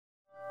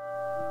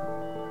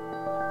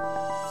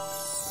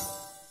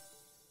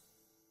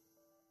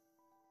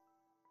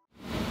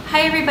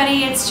Hi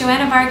everybody, it's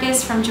Joanna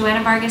Vargas from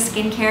Joanna Vargas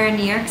Skincare in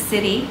New York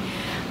City.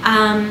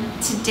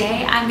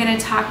 Today I'm going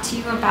to talk to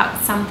you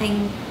about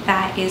something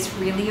that is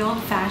really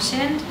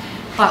old-fashioned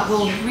but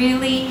will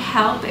really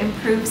help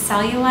improve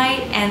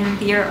cellulite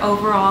and your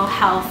overall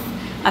health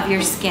of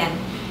your skin.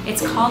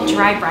 It's called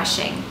dry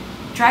brushing.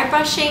 Dry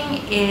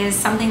brushing is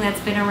something that's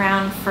been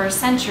around for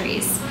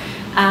centuries,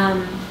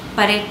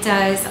 but it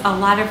does a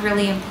lot of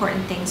really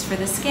important things for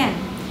the skin.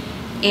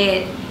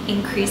 It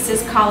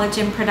increases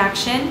collagen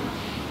production,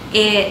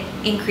 it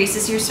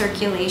increases your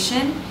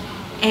circulation,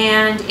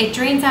 and it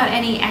drains out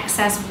any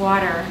excess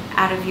water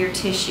out of your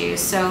tissues.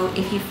 So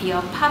if you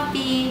feel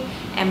puffy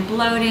and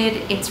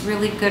bloated, it's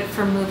really good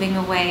for moving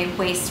away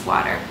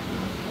wastewater.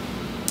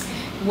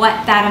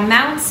 What that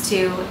amounts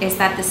to is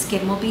that the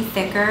skin will be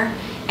thicker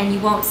and you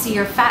won't see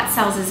your fat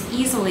cells as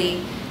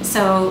easily,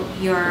 so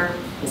your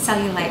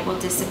cellulite will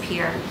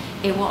disappear.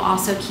 It will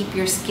also keep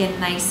your skin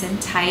nice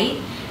and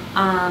tight,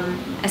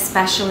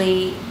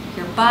 especially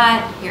your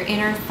butt, your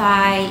inner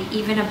thigh,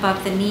 even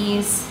above the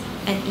knees,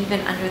 and even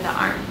under the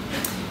arm.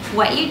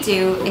 What you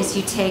do is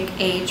you take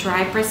a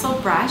dry bristle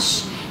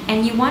brush,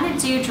 and you want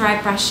to do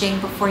dry brushing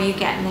before you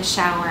get in the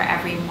shower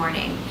every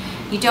morning.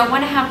 You don't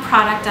want to have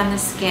product on the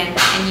skin,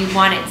 and you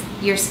want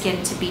your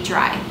skin to be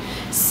dry.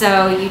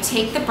 So you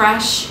take the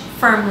brush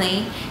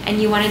firmly, and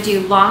you want to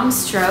do long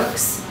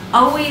strokes,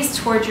 always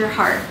toward your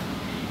heart.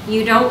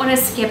 You don't want to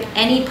skip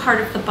any part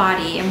of the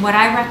body, and what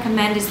I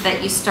recommend is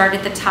that you start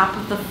at the top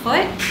of the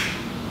foot,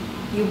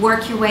 you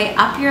work your way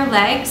up your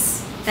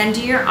legs, then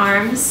do your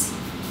arms,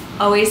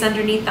 always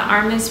underneath the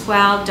arm as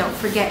well. Don't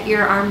forget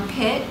your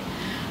armpit,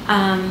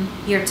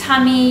 your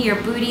tummy,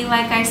 your booty,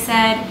 like I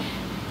said,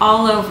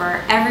 all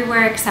over,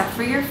 everywhere except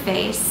for your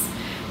face.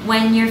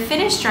 When you're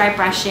finished dry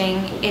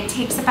brushing, it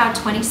takes about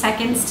 20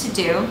 seconds to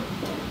do.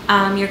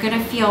 You're going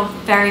to feel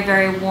very,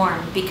 very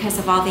warm because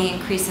of all the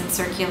increase in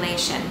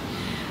circulation.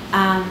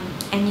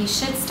 And you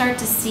should start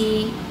to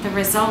see the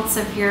results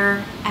of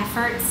your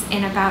efforts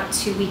in about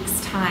 2 weeks'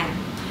 time.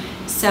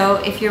 So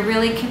if you're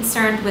really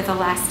concerned with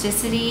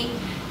elasticity,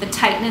 the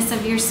tightness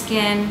of your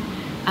skin,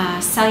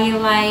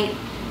 cellulite,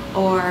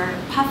 or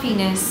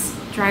puffiness,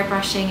 dry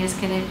brushing is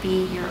going to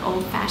be your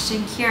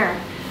old-fashioned cure.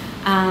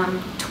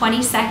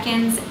 20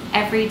 seconds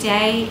every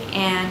day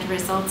and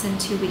results in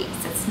 2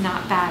 weeks. It's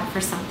not bad for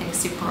something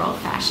super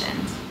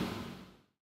old-fashioned.